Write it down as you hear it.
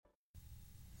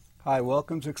Hi,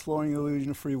 welcome to Exploring the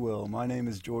Illusion of Free Will. My name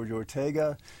is George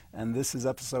Ortega, and this is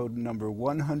episode number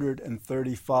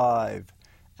 135.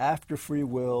 After free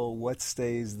will, what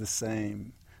stays the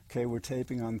same? Okay, we're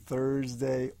taping on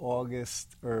Thursday,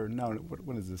 August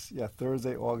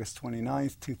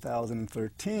 29th,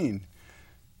 2013.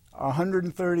 Our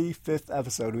 135th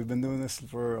episode. We've been doing this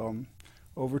for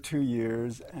over 2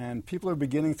 years, and people are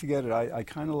beginning to get it. I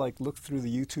kind of look through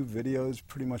the YouTube videos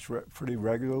pretty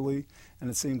regularly, and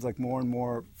it seems like more and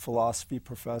more philosophy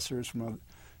professors from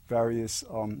various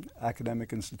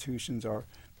academic institutions are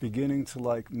beginning to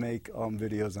make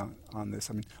videos on this.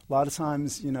 I mean, a lot of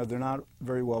times, they're not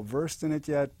very well versed in it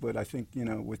yet, but I think,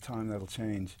 with time that'll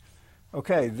change.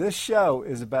 Okay, this show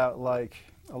is about a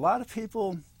lot of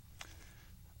people,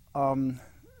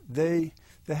 they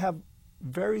have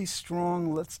very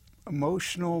strong,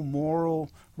 emotional,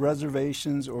 moral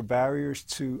reservations or barriers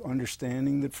to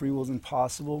understanding that free will is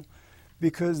impossible,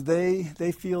 because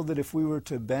they feel that if we were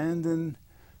to abandon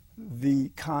the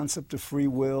concept of free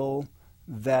will,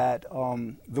 that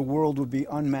the world would be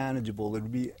unmanageable. It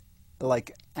would be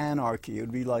like anarchy. It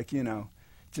would be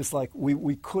just like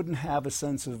we couldn't have a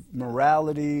sense of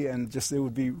morality, and just it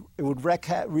would wreak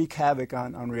havoc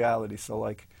on reality.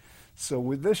 So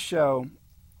with this show,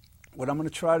 what I'm going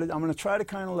to try to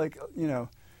kind of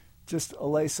just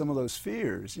allay some of those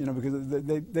fears, because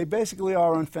they basically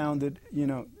are unfounded,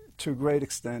 to a great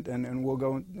extent, and we'll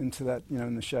go into that,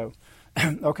 in the show.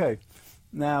 Okay.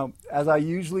 Now, as I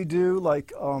usually do,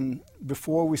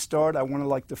 before we start, I want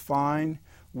to define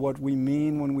what we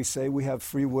mean when we say we have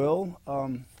free will.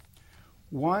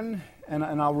 One,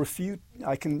 and I'll refute.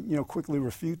 I can quickly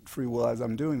refute free will as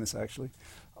I'm doing this. Actually,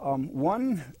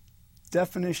 one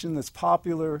definition that's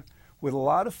popular with a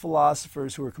lot of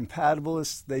philosophers who are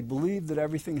compatibilists. They believe that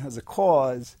everything has a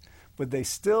cause, but they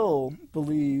still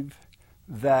believe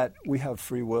that we have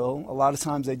free will. A lot of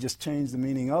times they just change the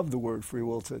meaning of the word free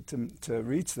will to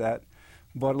reach that.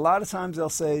 But a lot of times they'll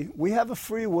say, we have a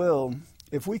free will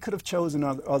if we could have chosen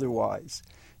otherwise.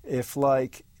 If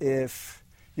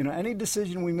any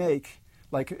decision we make,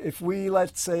 if we,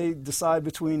 let's say, decide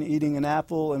between eating an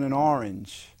apple and an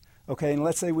orange, okay, and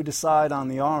let's say we decide on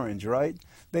the orange, right?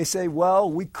 They say,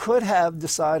 well, we could have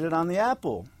decided on the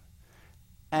apple.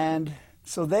 And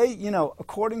so they,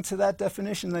 according to that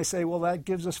definition, they say, well, that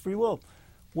gives us free will.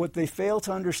 What they fail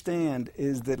to understand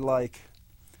is that,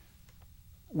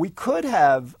 we could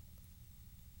have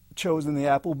chosen the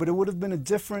apple, but it would have been a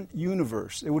different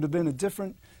universe. It would have been a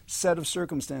different set of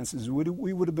circumstances.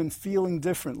 We would have been feeling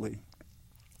differently.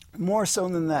 More so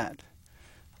than that.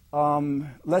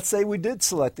 Let's say we did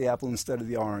select the apple instead of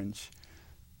the orange.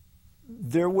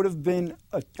 There would have been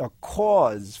a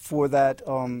cause for that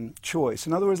choice.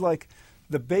 In other words,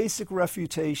 the basic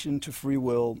refutation to free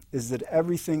will is that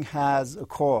everything has a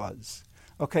cause.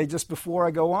 Okay, just before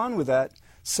I go on with that,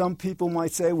 some people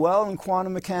might say, well, in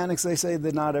quantum mechanics, they say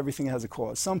that not everything has a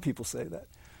cause. Some people say that.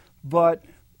 But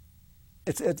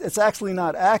it's actually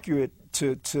not accurate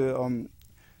to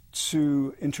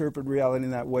interpret reality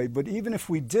in that way. But even if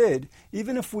we did,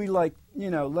 even if we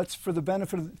let's for the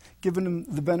benefit, given them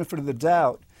the benefit of the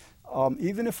doubt,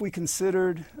 even if we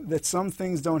considered that some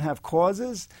things don't have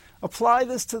causes, apply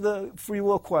this to the free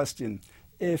will question.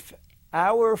 If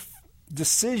our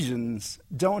decisions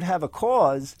don't have a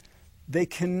cause, they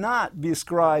cannot be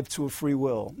ascribed to a free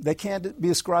will. They can't be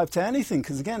ascribed to anything,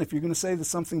 because again, if you're going to say that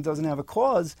something doesn't have a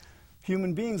cause,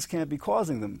 human beings can't be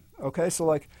causing them. Okay,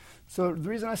 so the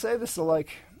reason I say this, so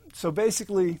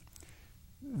basically,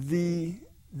 the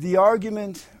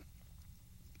argument,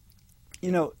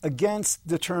 against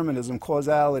determinism,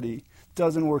 causality,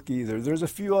 doesn't work either. There's a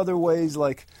few other ways,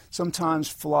 sometimes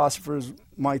philosophers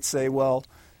might say, well,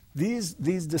 these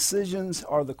decisions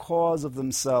are the cause of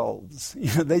themselves.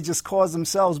 They just cause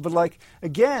themselves. But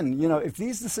again, if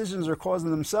these decisions are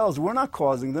causing themselves, we're not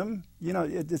causing them.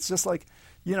 It's just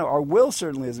our will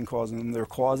certainly isn't causing them. They're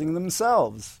causing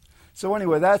themselves. So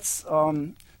anyway, that's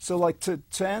to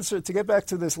get back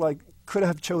to this, could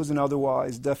have chosen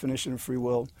otherwise definition of free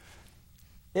will.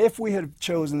 If we had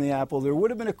chosen the apple, there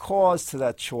would have been a cause to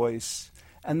that choice,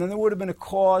 and then there would have been a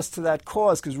cause to that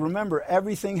cause, because remember,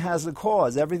 everything has a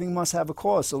cause. Everything must have a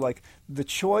cause. So the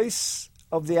choice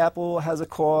of the apple has a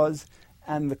cause,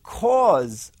 and the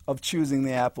cause of choosing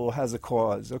the apple has a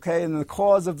cause, okay? And the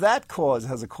cause of that cause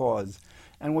has a cause.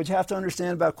 And what you have to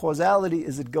understand about causality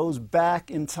is it goes back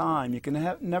in time. You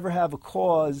can never have a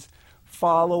cause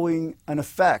following an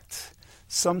effect.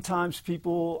 Sometimes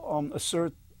people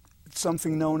assert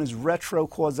something known as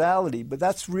retrocausality, but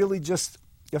that's really just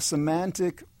a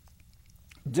semantic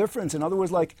difference. In other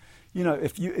words,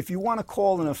 if you want to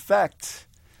call an effect,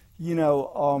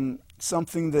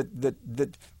 something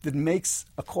that makes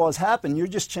a cause happen. You're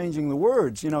just changing the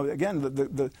words. Again,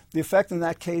 the effect in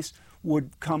that case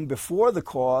would come before the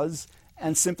cause,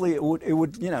 and simply it would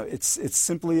it's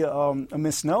simply a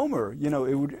misnomer.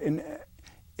 It would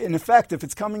in effect, if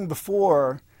it's coming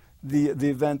before the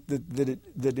event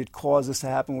that it causes to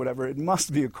happen, whatever, it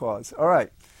must be a cause. All right.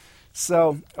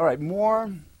 So, all right,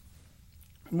 more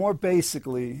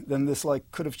basically than this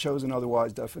could have chosen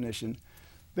otherwise definition.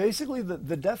 Basically,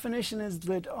 the definition is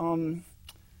that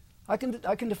I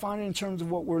can define it in terms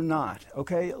of what we're not,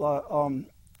 okay, or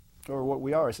what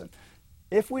we are. I said,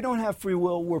 if we don't have free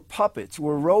will, we're puppets,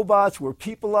 we're robots, we're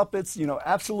people-uppets.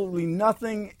 Absolutely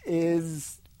nothing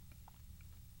is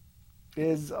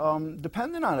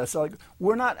dependent on us.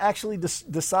 We're not actually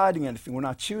deciding anything. We're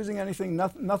not choosing anything.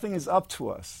 Nothing is up to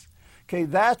us. Okay,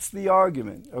 that's the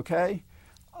argument. Okay.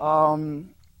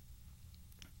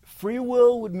 Free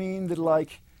will would mean that,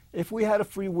 if we had a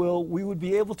free will, we would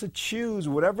be able to choose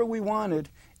whatever we wanted,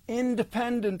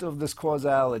 independent of this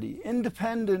causality,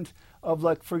 independent of,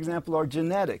 for example, our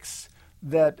genetics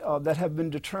that have been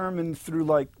determined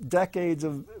through decades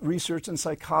of research in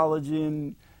psychology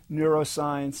and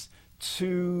neuroscience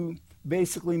to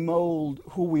basically mold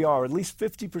who we are. At least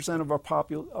 50%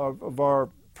 of our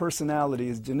personality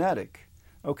is genetic.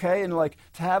 Okay, and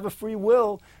to have a free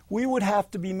will, we would have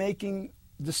to be making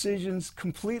decisions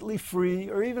completely free,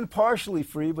 or even partially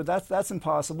free, but that's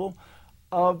impossible,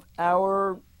 of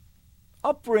our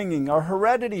upbringing, our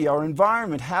heredity, our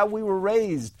environment, how we were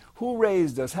raised, who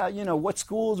raised us, how what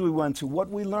schools we went to, what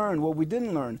we learned, what we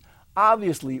didn't learn.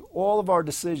 Obviously, all of our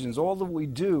decisions, all that we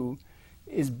do,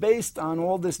 is based on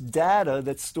all this data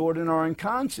that's stored in our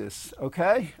unconscious.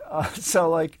 Okay, all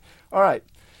right.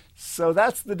 So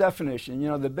that's the definition,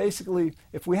 that basically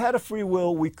if we had a free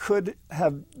will, we could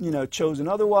have, chosen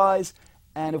otherwise.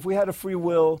 And if we had a free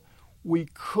will, we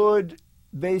could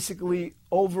basically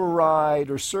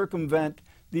override or circumvent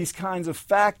these kinds of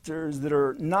factors that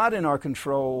are not in our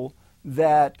control,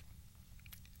 that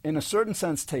in a certain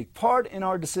sense take part in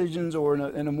our decisions, or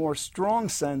in a more strong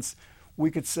sense, we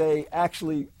could say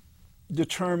actually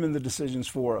determine the decisions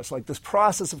for us. This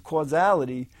process of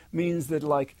causality means that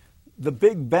the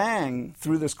Big Bang,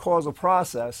 through this causal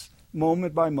process,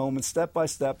 moment by moment, step by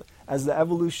step, as the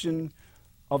evolution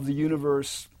of the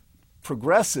universe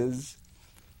progresses,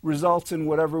 results in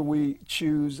whatever we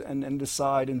choose and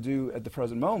decide and do at the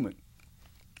present moment.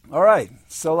 All right,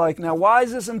 so now why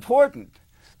is this important?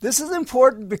 This is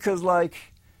important because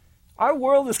our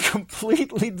world is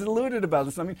completely deluded about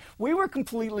this. I mean, we were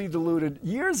completely deluded.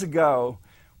 Years ago,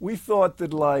 we thought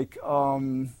that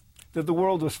that the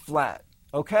world was flat.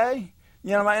 Okay,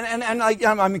 it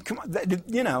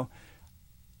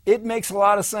makes a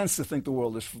lot of sense to think the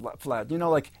world is flat.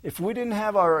 If we didn't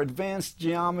have our advanced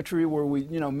geometry where we,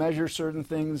 measure certain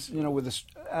things, with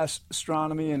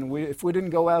astronomy, and if we didn't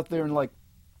go out there and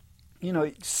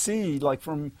see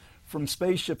from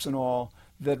spaceships and all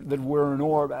that we're an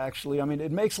orb. Actually, I mean,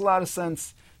 it makes a lot of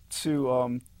sense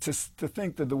to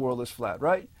think that the world is flat,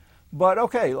 right? But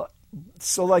okay.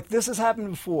 So this has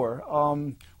happened before.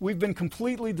 We've been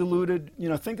completely deluded,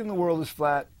 thinking the world is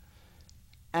flat,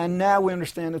 and now we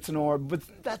understand it's an orb. But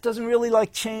that doesn't really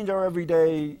change our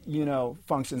everyday,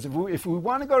 functions. If we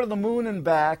want to go to the moon and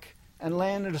back and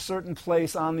land at a certain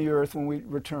place on the Earth when we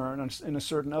return in a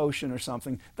certain ocean or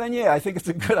something, then yeah, I think it's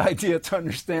a good idea to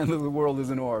understand that the world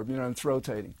is an orb, it's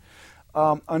rotating.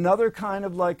 Another kind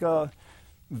of a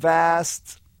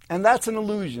vast. And that's an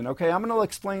illusion, okay? I'm going to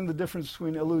explain the difference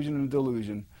between illusion and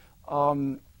delusion. All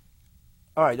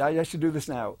right, I should do this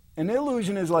now. An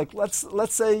illusion is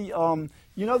let's say,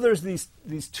 there's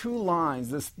these two lines,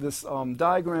 this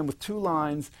diagram with two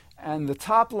lines, and the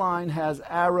top line has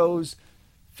arrows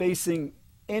facing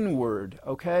inward,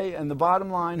 okay? And the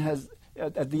bottom line has,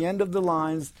 at the end of the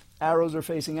lines, arrows are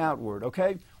facing outward,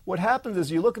 okay? What happens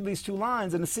is you look at these two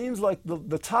lines, and it seems like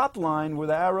the top line where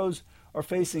the arrows are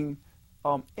facing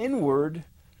inward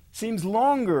seems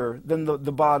longer than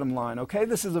the bottom line. Okay,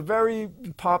 this is a very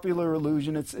popular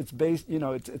illusion. It's based,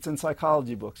 it's in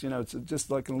psychology books. It's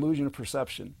just like an illusion of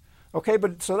perception. Okay,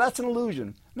 but so that's an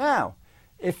illusion. Now,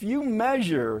 if you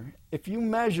measure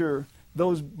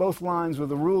those both lines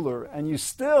with a ruler, and you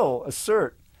still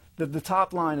assert that the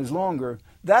top line is longer,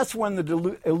 that's when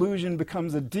the illusion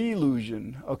becomes a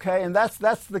delusion. Okay, and that's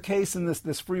the case in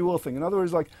this free will thing. In other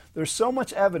words, there's so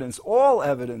much evidence, all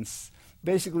evidence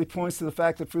basically points to the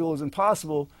fact that free will is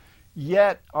impossible,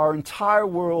 yet our entire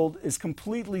world is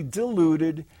completely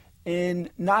deluded in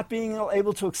not being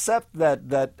able to accept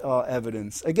that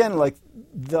evidence. Again, like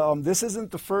this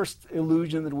isn't the first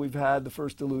illusion that we've had, the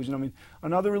first illusion. I mean,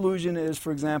 another illusion is,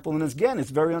 for example, and again, it's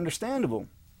very understandable.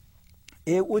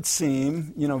 It would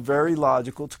seem, very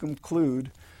logical to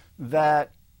conclude that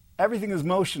everything is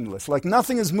motionless, like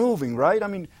nothing is moving, right? I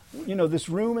mean, this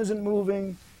room isn't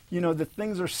moving, the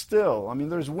things are still. I mean,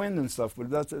 there's wind and stuff, but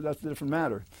that's a different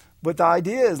matter. But the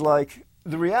idea is like,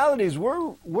 the reality is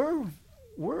we're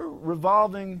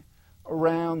revolving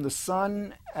around the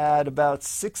sun at about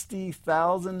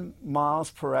 60,000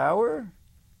 miles per hour.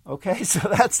 Okay, so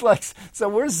that's like, so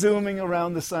we're zooming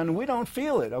around the sun and we don't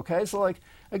feel it. Okay, so like,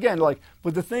 again, like,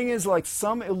 but the thing is, like,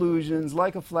 some illusions,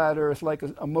 like a flat earth, like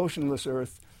a motionless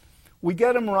earth, we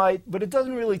get them right, but it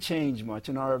doesn't really change much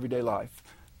in our everyday life.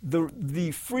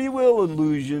 The free will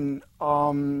illusion,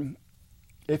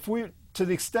 if we, to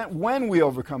the extent when we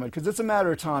overcome it, because it's a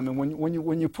matter of time, and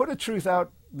when you put a truth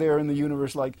out there in the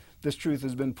universe, like this truth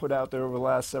has been put out there over the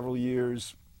last several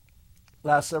years,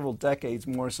 last several decades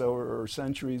more so, or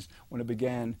centuries when it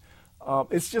began,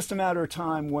 it's just a matter of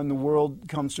time when the world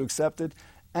comes to accept it.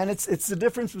 And it's the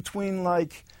difference between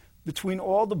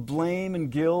all the blame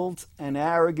and guilt and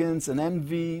arrogance and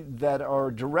envy that are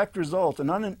a direct result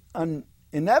and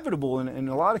inevitable in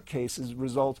a lot of cases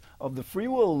result of the free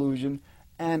will illusion,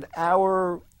 and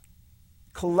our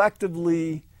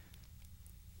collectively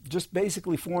just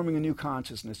basically forming a new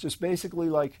consciousness, just basically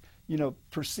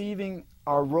perceiving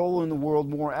our role in the world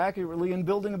more accurately and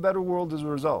building a better world as a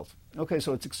result. Okay,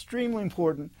 so it's extremely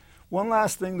important. One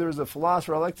last thing, there's a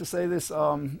philosopher, I like to say this,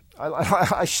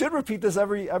 I should repeat this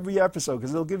every episode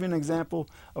because it'll give you an example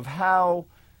of how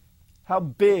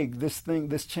big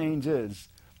this change is.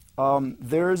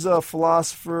 There's a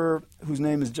philosopher whose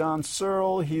name is John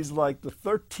Searle. He's like the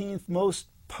 13th most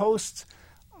post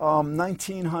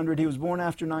 1900, he was born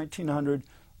after 1900,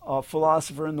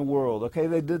 philosopher in the world. Okay,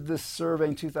 they did this survey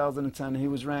in 2010, and he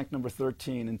was ranked number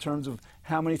 13 in terms of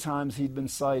how many times he'd been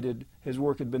cited, his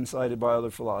work had been cited by other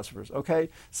philosophers. Okay,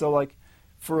 so like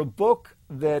for a book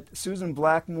that Susan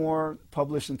Blackmore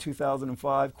published in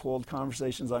 2005 called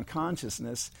Conversations on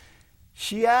Consciousness,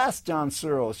 she asked John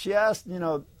Searle,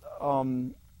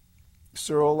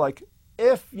 Searle, like,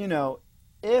 if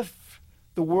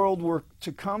the world were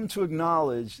to come to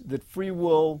acknowledge that free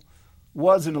will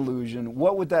was an illusion,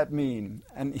 what would that mean?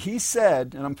 And he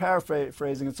said, and I'm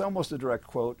paraphrasing, it's almost a direct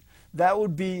quote, that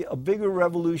would be a bigger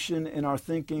revolution in our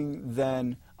thinking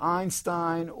than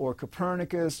Einstein or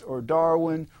Copernicus or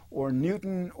Darwin or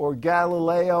Newton or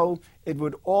Galileo. It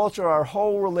would alter our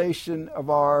whole relation of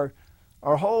our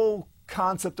whole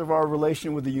concept of our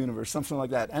relation with the universe, something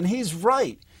like that. And he's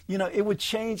right. It would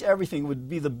change everything. It would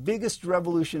be the biggest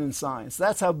revolution in science.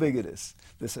 That's how big it is.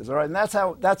 This is, all right? And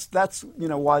that's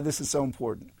why this is so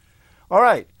important. All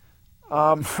right.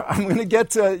 I'm going to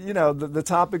get to, the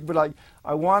topic, but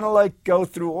I want to go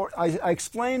through, I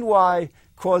explained why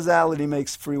causality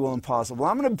makes free will impossible.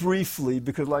 I'm going to briefly,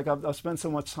 because I've spent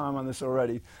so much time on this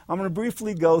already, I'm going to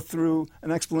briefly go through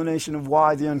an explanation of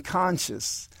why the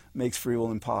unconscious makes free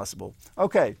will impossible.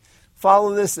 Okay,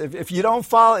 follow this. If you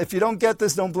don't get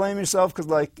this, don't blame yourself,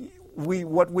 because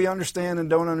what we understand and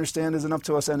don't understand isn't up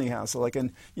to us anyhow. So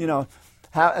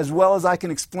as well as I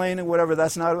can explain it, whatever,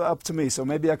 that's not up to me. So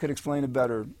maybe I could explain it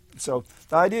better. So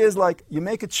the idea is you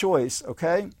make a choice,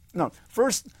 okay? No,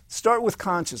 first start with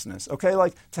consciousness, okay?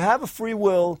 To have a free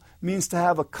will means to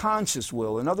have a conscious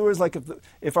will. In other words,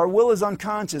 if our will is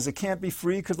unconscious, it can't be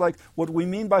free, because what we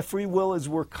mean by free will is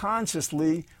we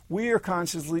are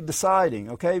consciously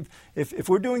deciding, okay? If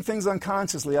we're doing things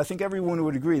unconsciously, I think everyone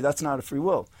would agree that's not a free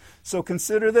will. So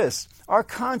consider this. Our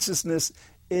consciousness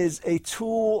is a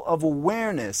tool of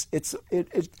awareness.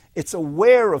 It's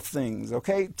aware of things,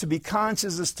 okay? To be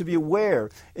conscious is to be aware.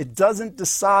 It doesn't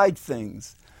decide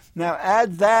things. Now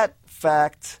add that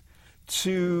fact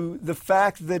to the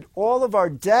fact that all of our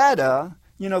data,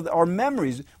 our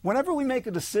memories, whenever we make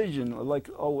a decision,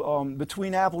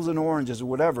 between apples and oranges or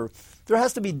whatever, there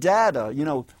has to be data.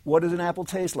 What does an apple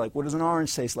taste like? What does an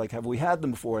orange taste like? Have we had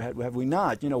them before? Have we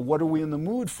not? What are we in the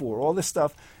mood for? All this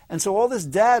stuff. And so all this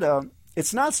data,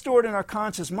 it's not stored in our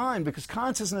conscious mind, because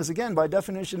consciousness, again, by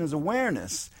definition, is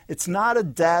awareness. It's not a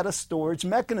data storage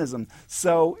mechanism.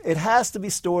 So it has to be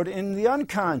stored in the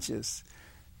unconscious.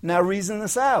 Now reason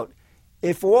this out.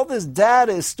 If all this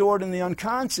data is stored in the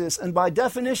unconscious, and by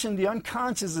definition the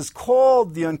unconscious is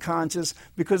called the unconscious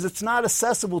because it's not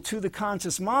accessible to the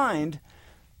conscious mind,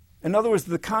 in other words,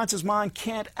 the conscious mind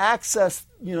can't access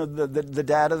the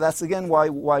data. That's again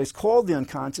why it's called the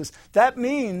unconscious. That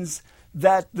means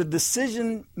that the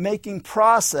decision-making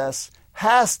process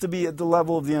has to be at the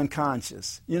level of the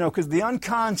unconscious, because the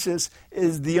unconscious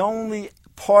is the only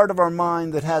part of our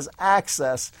mind that has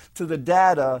access to the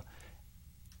data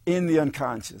in the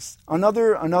unconscious.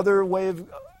 Another way of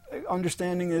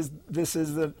understanding is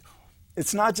that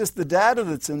it's not just the data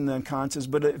that's in the unconscious,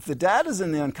 but if the data is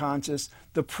in the unconscious,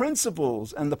 the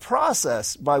principles and the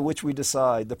process by which we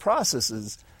decide, the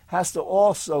processes, has to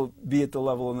also be at the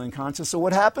level of the unconscious. So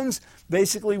what happens?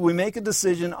 Basically, we make a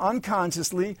decision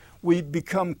unconsciously, we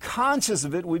become conscious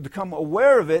of it, we become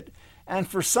aware of it, and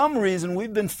for some reason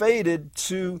we've been fated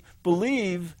to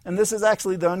believe, and this is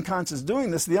actually the unconscious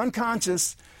doing this, the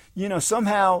unconscious,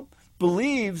 somehow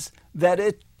believes that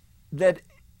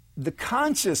the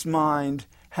conscious mind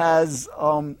has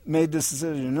made this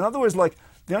decision. In other words, like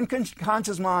the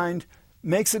unconscious mind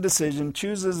makes a decision,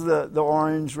 chooses the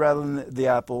orange rather than the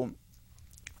apple,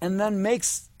 and then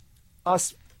makes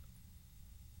us,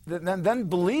 then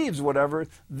believes whatever,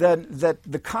 that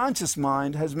the conscious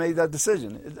mind has made that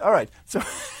decision. All right, so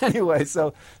anyway,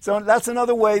 so that's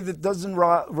another way that doesn't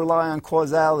rely on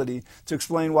causality to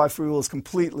explain why free will is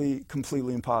completely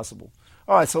impossible.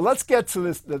 All right, so let's get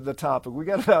to the topic. We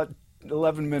got about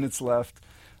 11 minutes left.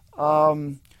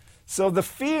 So the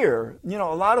fear, a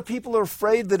lot of people are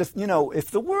afraid that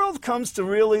if the world comes to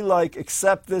really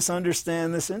accept this,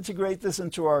 understand this, integrate this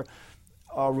into our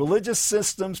religious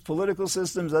systems, political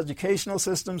systems, educational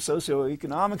systems,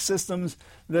 socioeconomic systems,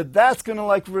 that's going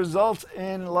to result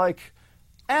in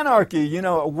anarchy,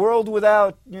 a world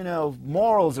without,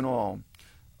 morals and all.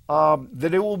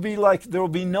 That it will be there will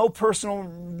be no personal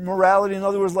morality. In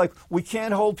other words, we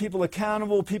can't hold people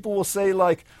accountable. People will say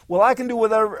well, I can do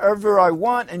whatever I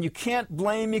want and you can't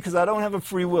blame me because I don't have a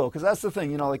free will. Because that's the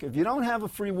thing, if you don't have a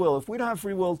free will, if we don't have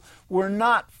free will, we're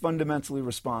not fundamentally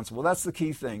responsible. That's the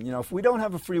key thing. If we don't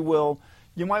have a free will,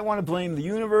 you might want to blame the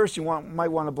universe,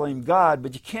 might want to blame God,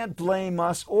 but you can't blame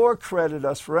us or credit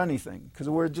us for anything because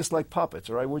we're just like puppets,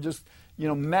 all right? We're just,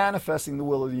 manifesting the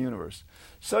will of the universe.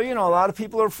 So, a lot of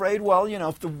people are afraid, well,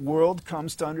 if the world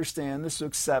comes to understand this, to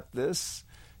accept this,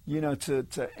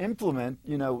 to implement,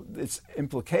 its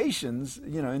implications,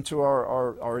 into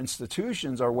our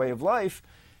institutions, our way of life,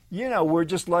 we're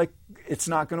just it's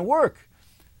not going to work.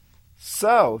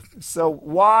 So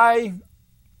why...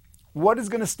 What is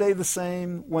going to stay the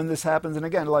same when this happens? And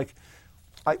again,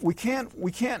 we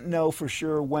can't know for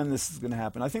sure when this is going to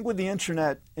happen. I think with the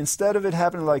internet, instead of it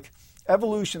happening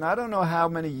evolution, I don't know how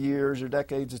many years or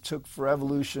decades it took for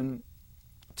evolution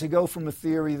to go from a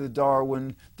theory that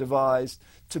Darwin devised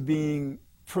to being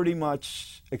pretty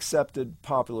much accepted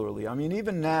popularly. I mean,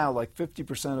 even now,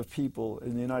 50% of people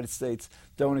in the United States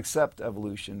don't accept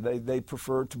evolution. They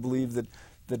prefer to believe that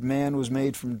man was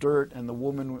made from dirt and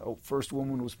the first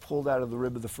woman was pulled out of the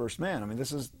rib of the first man. I mean,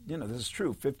 this is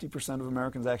true. 50% of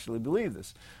Americans actually believe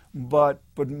this. But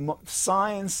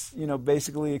science,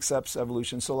 basically accepts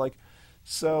evolution. So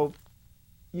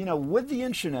with the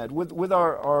internet, with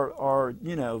our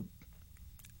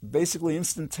basically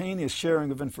instantaneous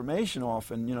sharing of information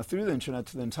often, through the internet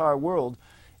to the entire world,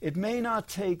 it may not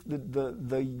take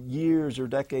the years or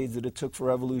decades that it took for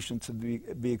evolution to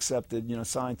be accepted,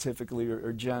 scientifically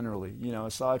or generally,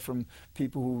 aside from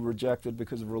people who reject it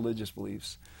because of religious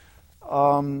beliefs.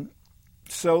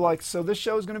 So this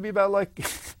show is going to be about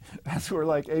as we were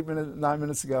 9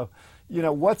 minutes ago,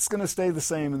 what's going to stay the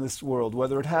same in this world,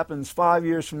 whether it happens 5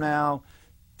 years from now,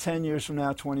 10 years from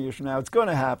now, 20 years from now, it's going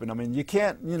to happen. I mean, you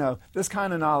can't, this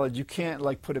kind of knowledge, you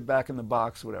can't put it back in the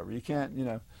box, whatever. You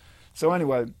can't, So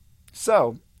anyway,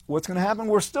 what's going to happen?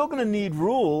 We're still going to need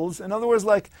rules. In other words,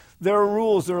 there are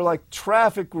rules. There are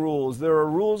traffic rules. There are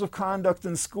rules of conduct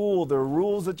in school. There are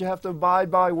rules that you have to abide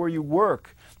by where you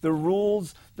work. There are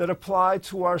rules that apply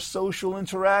to our social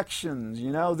interactions.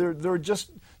 There are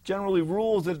just generally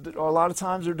rules that a lot of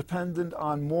times are dependent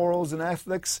on morals and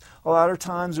ethics. A lot of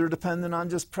times they're dependent on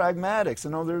just pragmatics.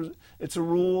 It's a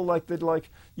rule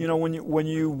when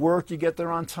you work, you get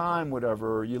there on time,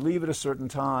 whatever, or you leave at a certain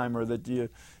time, or that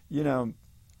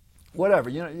whatever,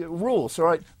 rules. All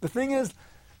right. The thing is,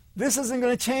 this isn't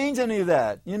going to change any of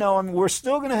that. We're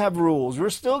still going to have rules. We're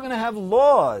still going to have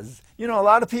laws. A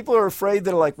lot of people are afraid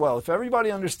that well, if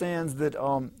everybody understands that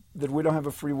we don't have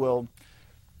a free will,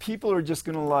 people are just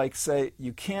going to say,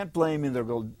 you can't blame me, they're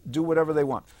going to do whatever they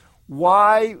want.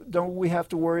 Why don't we have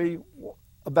to worry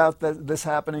about this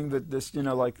happening, that this,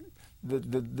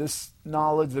 this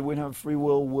knowledge that we don't have free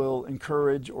will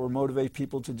encourage or motivate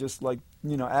people to just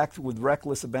act with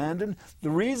reckless abandon? The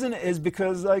reason is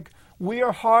because we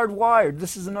are hardwired.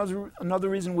 This is another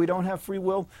reason we don't have free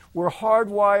will. We're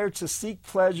hardwired to seek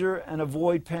pleasure and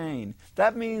avoid pain.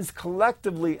 That means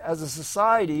collectively as a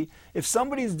society, if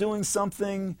somebody's doing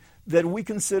something that we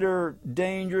consider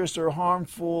dangerous or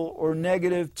harmful or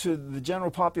negative to the general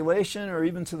population or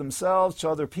even to themselves, to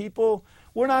other people,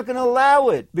 we're not going to allow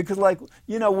it because, we're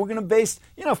going to base,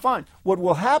 fine. What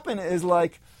will happen is,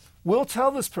 we'll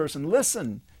tell this person,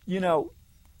 listen,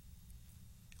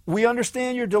 we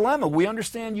understand your dilemma. We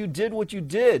understand you did what you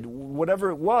did, whatever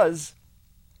it was,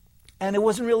 and it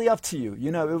wasn't really up to you.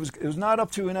 It was not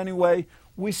up to you in any way.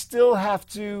 We still have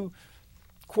to,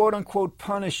 quote unquote,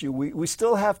 punish you. We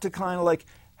still have to kind of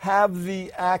have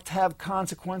the act have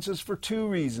consequences for two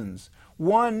reasons.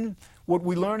 One, what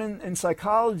we learn in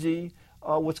psychology,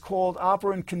 what's called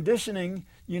operant conditioning,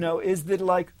 is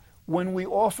that when we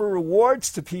offer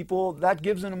rewards to people, that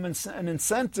gives them an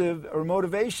incentive or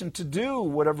motivation to do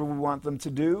whatever we want them to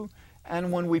do.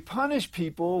 And when we punish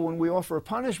people, when we offer a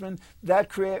punishment, that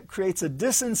creates a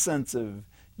disincentive,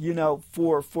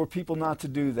 for people not to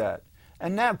do that.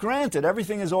 And now, granted,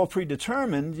 everything is all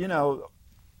predetermined,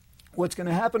 what's going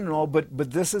to happen and all,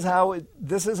 but this is how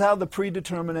the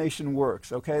predetermination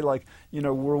works, okay?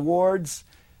 Rewards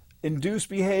induce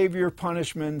behavior,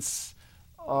 punishments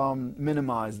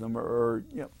minimize them, or.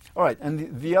 All right,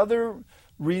 and the other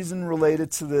reason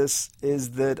related to this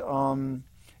is that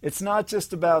it's not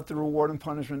just about the reward and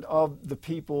punishment of the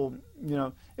people,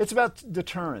 it's about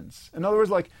deterrence. In other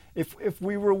words, if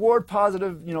we reward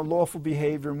positive, lawful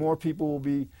behavior, more people will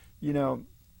be,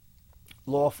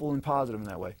 lawful and positive in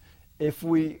that way. If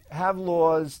we have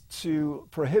laws to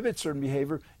prohibit certain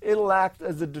behavior, it'll act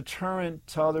as a deterrent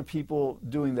to other people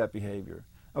doing that behavior.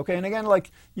 Okay, and again,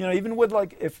 even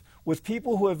with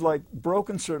people who have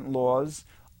broken certain laws,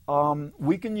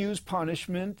 we can use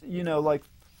punishment,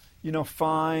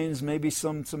 fines, maybe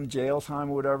some jail time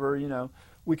or whatever,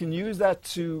 we can use that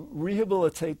to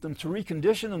rehabilitate them, to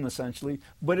recondition them essentially,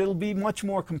 but it'll be much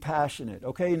more compassionate.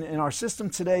 Okay, in our system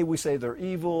today, we say they're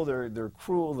evil, they're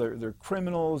cruel, they're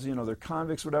criminals, they're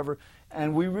convicts, whatever,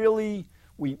 and we really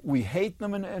we hate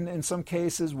them in some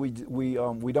cases. We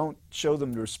don't show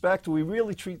them respect. We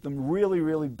really treat them really,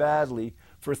 really badly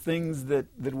for things that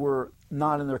were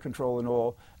not in their control at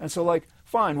all. And so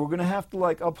fine, we're going to have to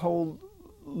uphold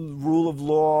rule of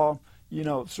law,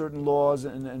 certain laws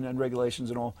and regulations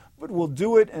and all, but we'll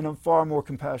do it in a far more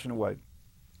compassionate way.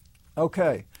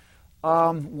 Okay,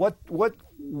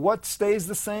 what stays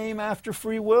the same after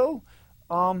free will?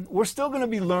 We're still going to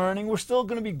be learning. We're still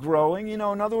going to be growing. In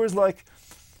other words,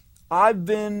 I've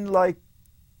been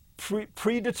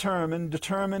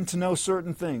determined to know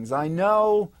certain things. I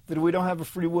know that we don't have a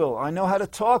free will. I know how to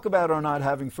talk about our not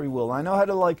having free will. I know how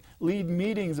to lead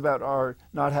meetings about our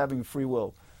not having free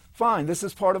will. Fine, this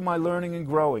is part of my learning and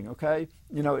growing, okay?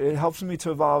 It helps me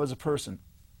to evolve as a person.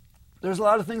 There's a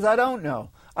lot of things I don't know.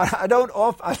 I don't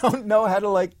know how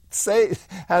to say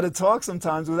how to talk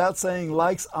sometimes without saying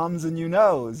likes, ums, and you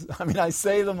knows. I mean, I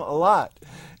say them a lot,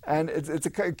 and it's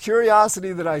a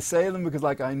curiosity that I say them because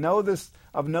I know this.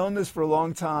 I've known this for a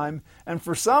long time, and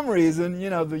for some reason,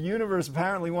 the universe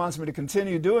apparently wants me to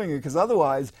continue doing it, because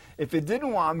otherwise, if it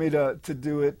didn't want me to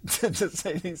do it, to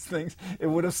say these things, it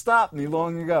would have stopped me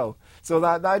long ago. So the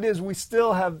idea is we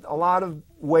still have a lot of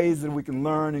ways that we can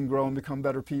learn and grow and become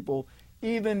better people,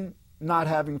 even not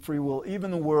having free will,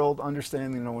 even the world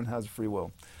understanding no one has free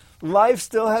will. Life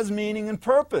still has meaning and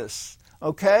purpose,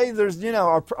 okay? There's,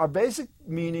 our basic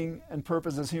meaning and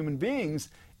purpose as human beings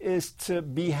is to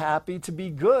be happy, to be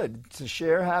good, to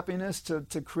share happiness, to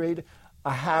create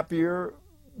a happier,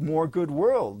 more good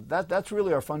world. That's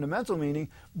really our fundamental meaning.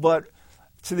 But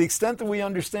to the extent that we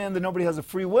understand that nobody has a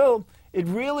free will, it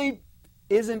really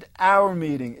isn't our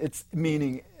meaning. It's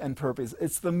meaning and purpose.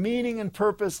 It's the meaning and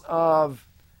purpose of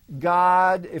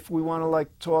God, if we want to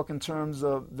talk in terms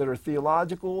of that are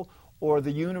theological, or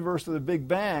the universe or the Big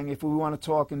Bang, if we want to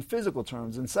talk in physical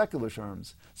terms, in secular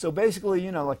terms. So basically,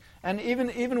 and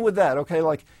even with that, okay,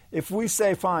 if we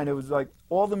say, fine, it was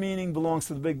all the meaning belongs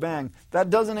to the Big Bang, that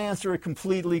doesn't answer it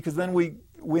completely, because then we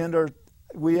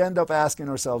end up asking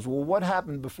ourselves, well, what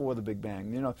happened before the Big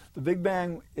Bang? The Big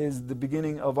Bang is the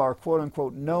beginning of our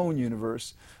quote-unquote known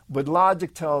universe, but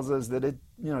logic tells us that it,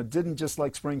 didn't just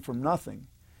spring from nothing.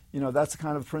 That's the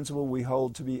kind of principle we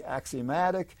hold to be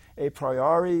axiomatic, a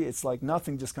priori. It's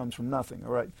nothing just comes from nothing,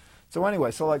 all right? So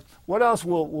anyway, what else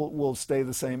will stay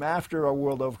the same after our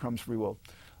world overcomes free will?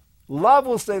 Love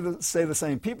will stay the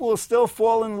same. People will still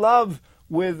fall in love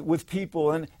with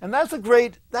people. And that's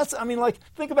I mean, like,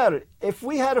 think about it. If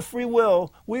we had a free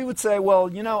will, we would say,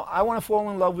 well, I want to fall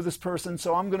in love with this person,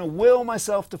 so I'm going to will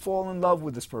myself to fall in love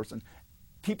with this person.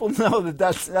 People know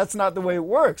that's not the way it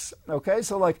works, okay?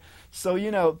 So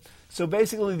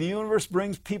basically the universe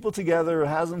brings people together,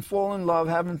 has them fall in love,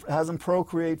 has them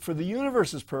procreate for the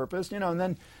universe's purpose, and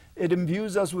then it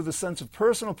imbues us with a sense of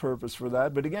personal purpose for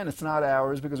that. But again, it's not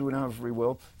ours because we don't have free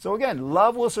will. So again,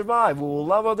 love will survive. We will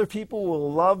love other people.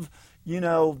 We'll love,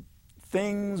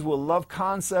 things. We'll love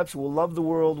concepts. We'll love the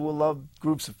world. We'll love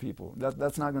groups of people.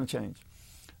 That's not going to change.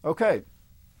 Okay.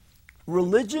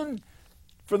 Religion,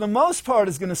 for the most part,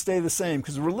 is going to stay the same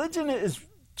because religion is,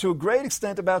 to a great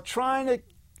extent, about trying to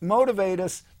motivate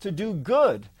us to do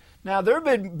good. Now, their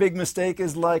big mistake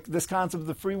is like this concept of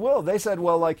the free will. They said,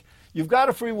 well, like, you've got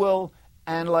a free will,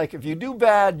 and like if you do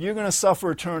bad, you're going to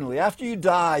suffer eternally. After you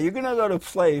die, you're going to go to a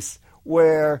place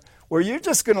where you're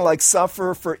just going to like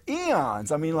suffer for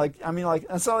eons. I mean,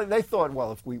 and so they thought,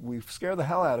 well, if we scare the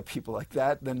hell out of people like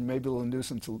that, then maybe it'll induce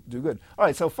them to do good. All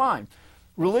right, so fine.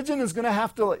 Religion is going to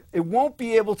have to, it won't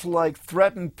be able to like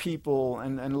threaten people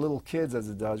and little kids as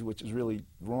it does, which is really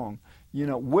wrong,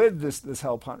 with this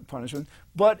hell punishment.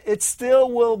 But it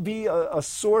still will be a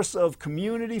source of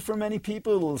community for many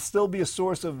people. It will still be a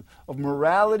source of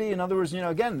morality. In other words,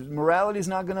 again, morality is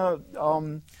not going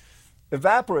to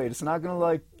evaporate. It's not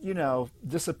going to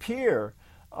disappear.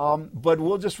 But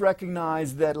we'll just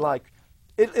recognize that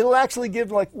it'll actually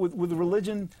give, with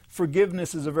religion,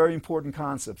 forgiveness is a very important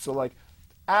concept. So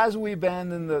as we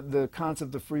abandon the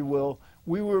concept of free will,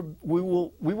 we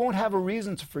won't have a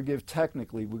reason to forgive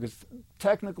technically, because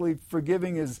technically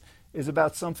forgiving is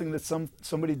about something that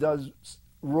somebody does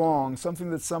wrong,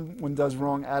 something that someone does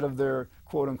wrong out of their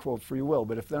quote unquote free will.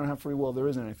 But if they don't have free will, there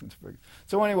isn't anything to forgive.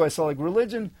 So anyway,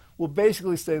 religion will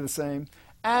basically stay the same.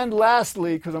 And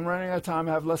lastly, because I'm running out of time,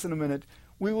 I have less than a minute,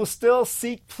 we will still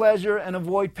seek pleasure and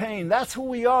avoid pain. That's who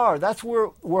we are. That's where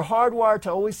we're hardwired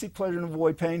to always seek pleasure and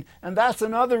avoid pain. And that's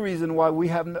another reason why we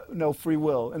have no free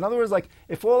will. In other words,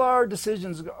 if all our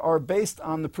decisions are based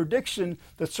on the prediction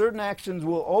that certain actions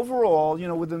will overall,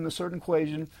 within a certain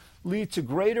equation, lead to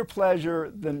greater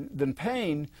pleasure than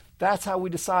pain, that's how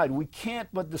we decide. We can't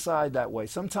but decide that way.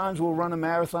 Sometimes we'll run a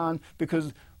marathon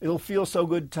because it'll feel so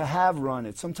good to have run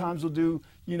it. Sometimes we'll do,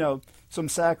 some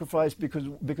sacrifice because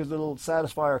it'll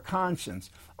satisfy our conscience.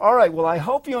 All right, well, I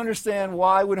hope you understand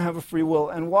why we don't have a free will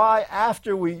and why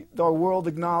after our world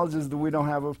acknowledges that we don't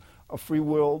have a free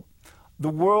will, the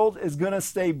world is going to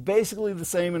stay basically the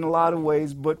same in a lot of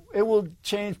ways, but it will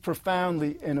change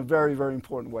profoundly in a very, very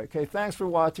important way. Okay, thanks for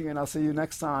watching, and I'll see you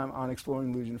next time on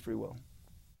Exploring Illusion of Free Will.